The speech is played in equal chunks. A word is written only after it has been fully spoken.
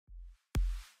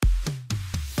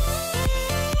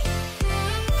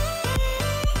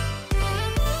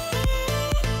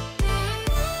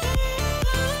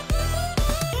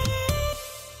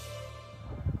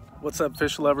What's up,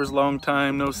 fish lovers? Long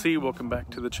time no see. Welcome back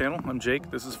to the channel. I'm Jake.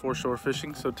 This is Foreshore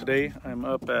Fishing. So today I'm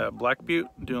up at Black Butte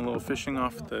doing a little fishing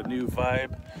off the new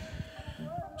Vibe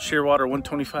Shearwater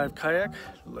 125 kayak.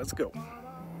 Let's go.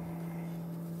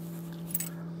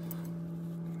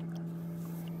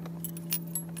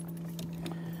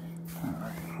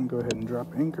 Alright, go ahead and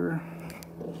drop anchor.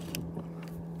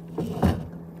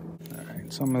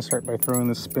 Alright, so I'm gonna start by throwing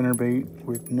this spinner bait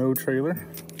with no trailer.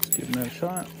 Just giving that a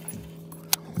shot.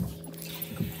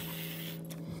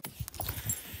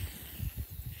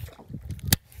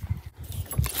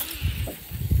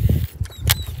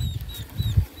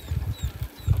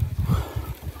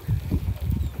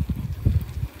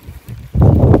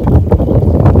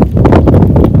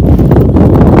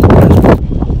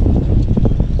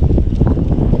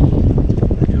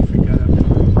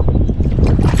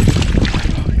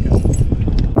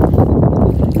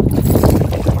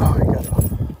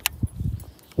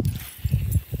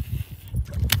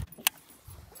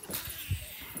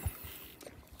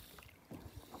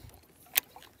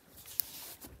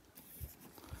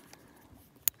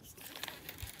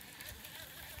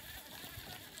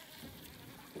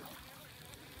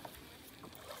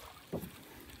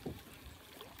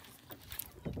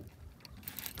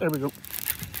 There we go,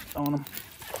 on them.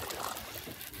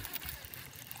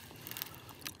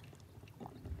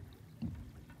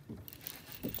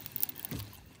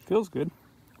 Feels good,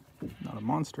 not a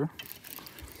monster.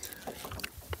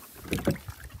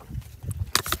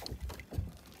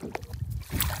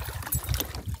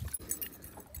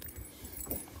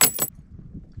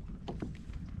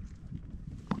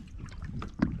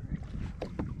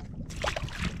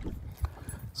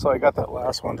 So I got that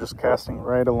last one just casting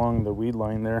right along the weed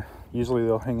line there. Usually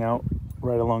they'll hang out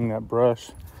right along that brush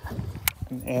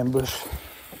and ambush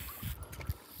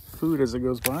food as it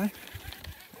goes by,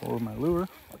 or my lure.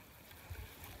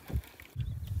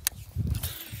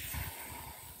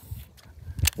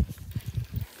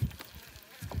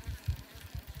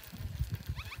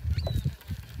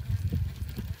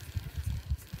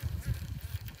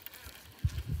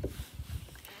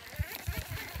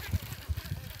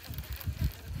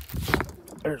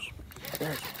 There's.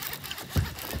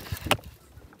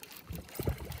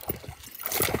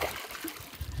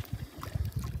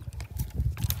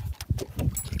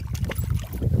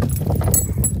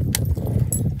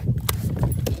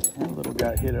 That little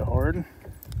guy hit it hard.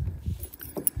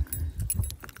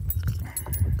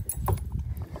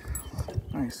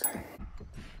 Nice.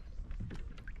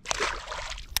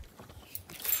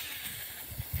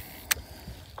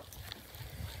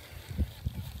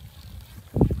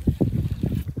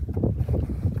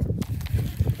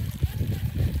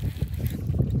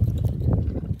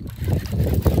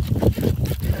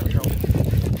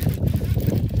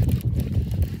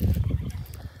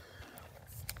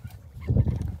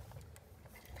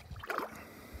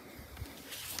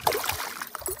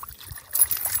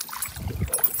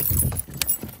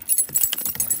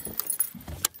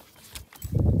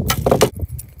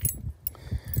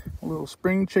 Little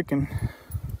spring chicken.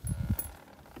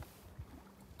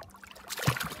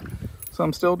 So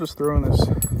I'm still just throwing this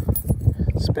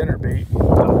spinner bait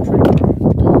without a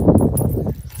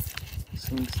trailer.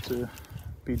 Seems to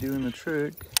be doing the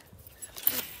trick.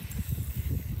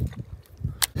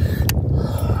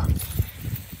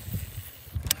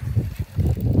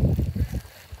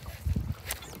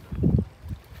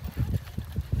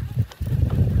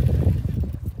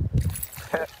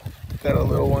 Got a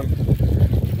little one.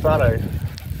 Thought I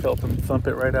felt him thump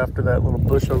it right after that little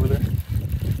bush over there.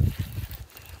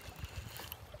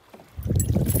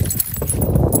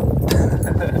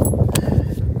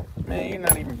 Man, you're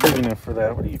not even big enough for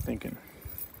that. What are you thinking?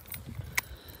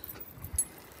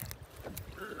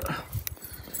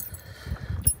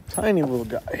 Tiny little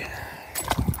guy.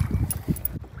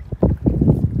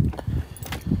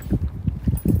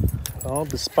 Well,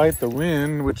 despite the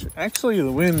wind, which actually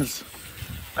the wind's,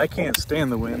 I can't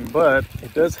stand the wind, but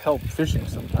it does help fishing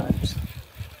sometimes.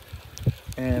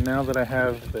 And now that I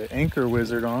have the anchor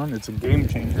wizard on, it's a game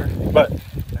changer, but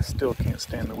I still can't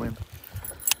stand the wind.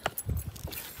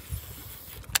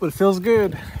 But it feels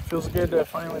good. It feels good to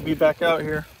finally be back out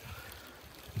here.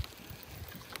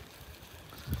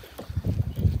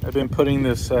 I've been putting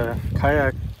this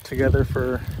kayak together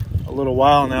for a little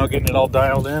while now, getting it all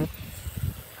dialed in.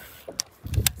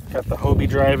 Got the Hobie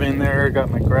drive in there,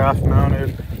 got my graph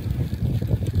mounted.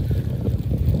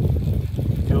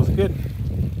 Feels good.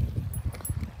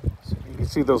 So you can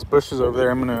see those bushes over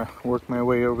there. I'm gonna work my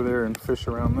way over there and fish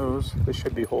around those. They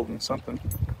should be holding something.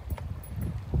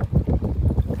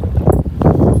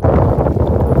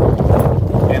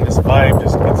 And this Vibe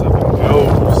just gets up and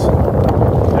goes.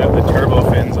 I have the turbo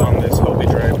fins on this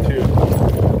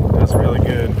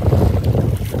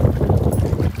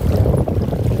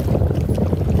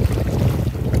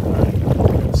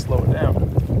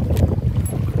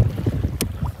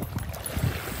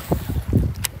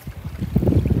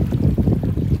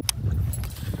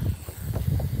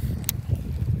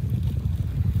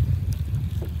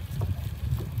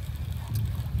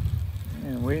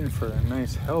waiting for a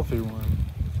nice healthy one.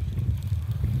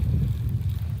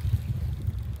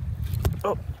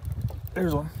 Oh,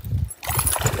 there's one.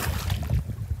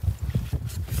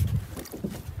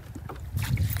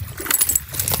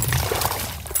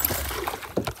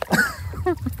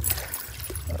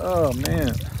 Oh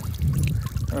man,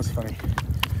 that's funny.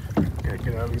 Gotta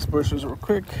get out of these bushes real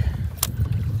quick.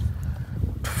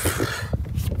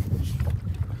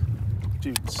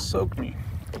 Dude, soak me.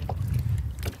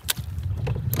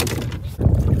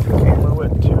 Camera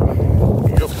wet too.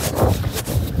 Yep.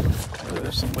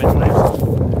 There's some wind there.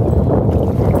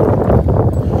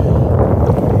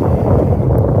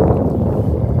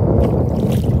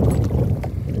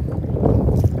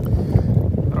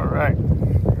 All right,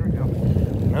 there we go.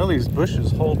 Now these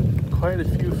bushes hold quite a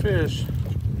few fish.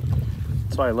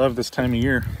 That's why I love this time of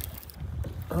year.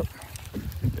 Oh, I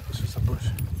think that was just a bush.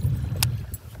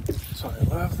 So I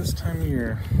love this time of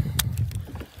year.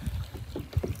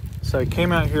 So I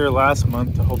came out here last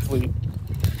month to hopefully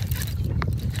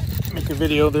make a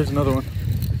video. There's another one.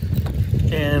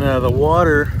 And the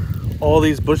water, all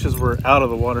these bushes were out of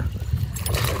the water.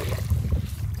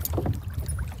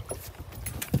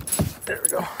 There we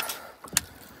go.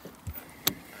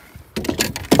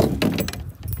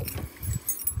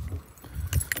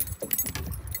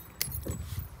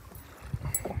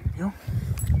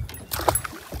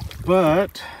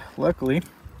 But luckily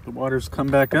the water's come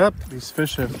back up. These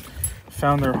fish have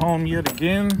found their home yet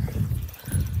again,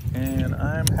 and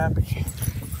I'm happy.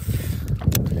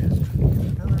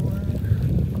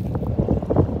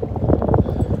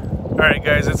 Alright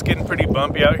guys, it's getting pretty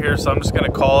bumpy out here, so I'm just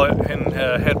gonna call it and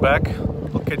head back.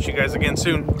 I'll catch you guys again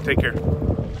soon. Take care.